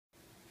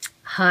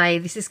Hi,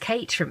 this is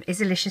Kate from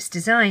Izzalicious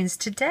Designs.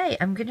 Today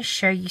I'm going to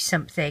show you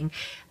something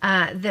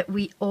that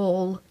we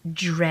all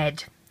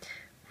dread.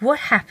 What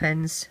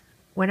happens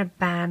when a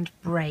band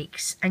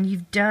breaks and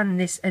you've done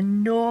this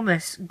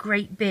enormous,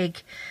 great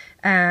big,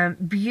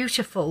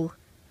 beautiful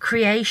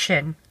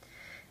creation,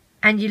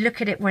 and you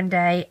look at it one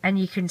day and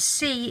you can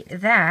see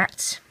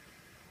that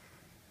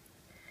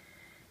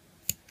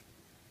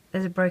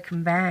there's a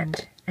broken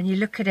band, and you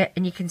look at it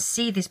and you can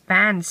see this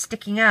band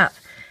sticking up.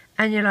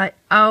 And you're like,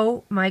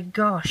 oh my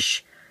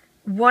gosh,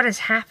 what has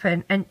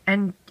happened?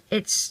 And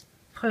it's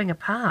pulling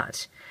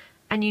apart.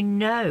 And you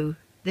know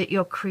that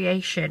your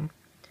creation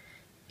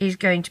is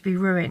going to be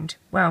ruined.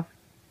 Well,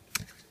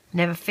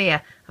 never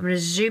fear. I'm going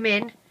to zoom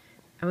in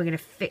and we're going to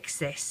fix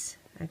this.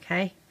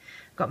 Okay?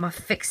 Got my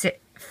fix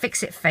it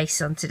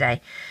face on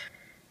today.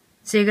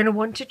 So you're going to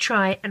want to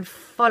try and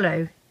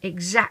follow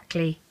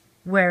exactly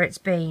where it's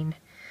been.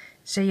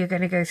 So you're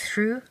going to go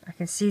through. I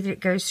can see that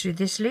it goes through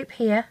this loop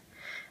here.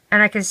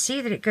 And I can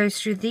see that it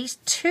goes through these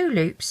two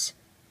loops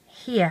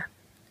here,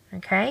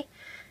 okay?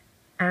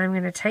 And I'm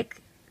going to take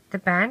the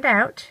band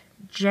out,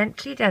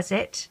 gently does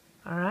it,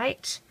 all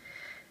right?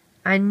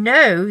 I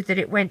know that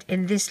it went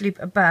in this loop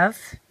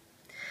above,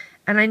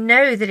 and I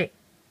know that it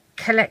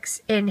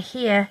collects in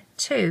here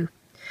too.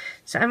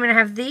 So I'm going to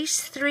have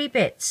these three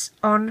bits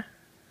on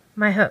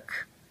my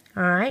hook,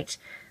 all right?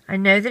 I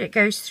know that it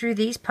goes through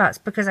these parts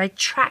because I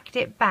tracked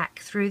it back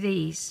through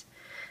these.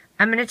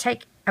 I'm going to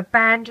take a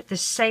band the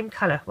same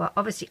colour. Well,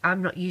 obviously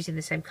I'm not using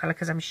the same colour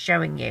because I'm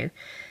showing you.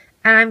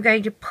 And I'm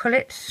going to pull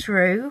it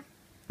through.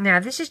 Now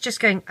this is just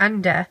going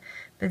under,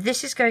 but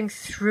this is going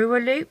through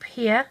a loop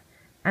here,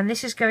 and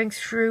this is going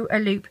through a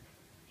loop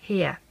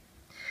here.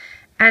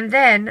 And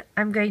then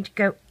I'm going to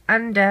go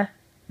under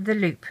the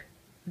loop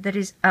that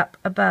is up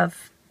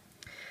above.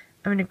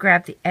 I'm going to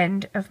grab the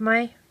end of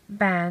my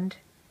band,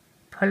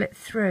 pull it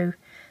through,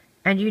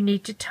 and you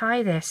need to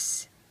tie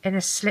this in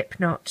a slip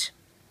knot.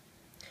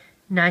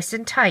 Nice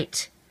and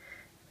tight.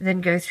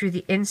 Then go through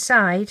the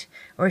inside,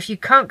 or if you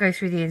can't go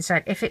through the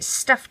inside, if it's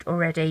stuffed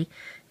already,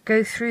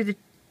 go through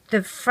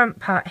the front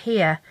part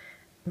here,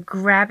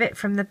 grab it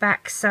from the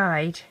back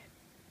side,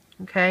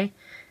 okay,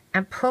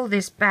 and pull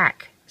this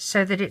back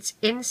so that it's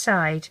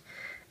inside,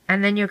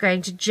 and then you're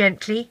going to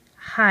gently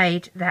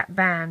hide that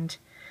band.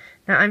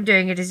 Now I'm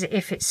doing it as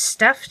if it's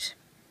stuffed.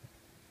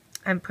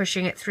 I'm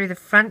pushing it through the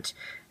front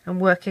and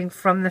working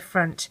from the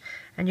front,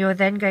 and you're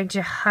then going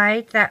to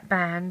hide that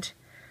band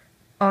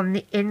on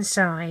the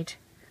inside,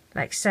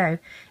 like so.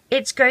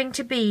 It's going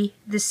to be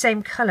the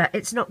same colour.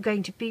 It's not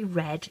going to be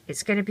red,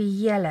 it's going to be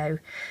yellow.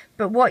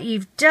 But what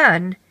you've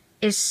done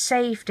is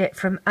saved it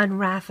from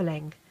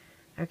unravelling.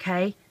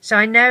 Okay, so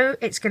I know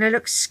it's going to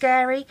look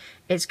scary.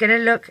 It's going to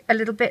look a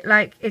little bit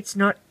like it's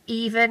not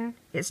even,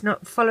 it's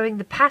not following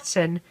the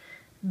pattern,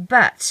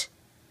 but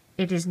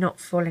it is not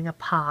falling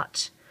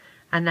apart.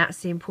 And that's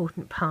the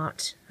important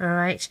part, all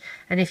right?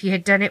 And if you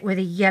had done it with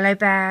a yellow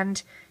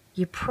band,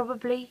 you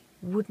probably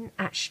wouldn't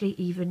actually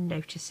even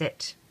notice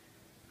it.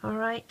 All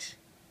right?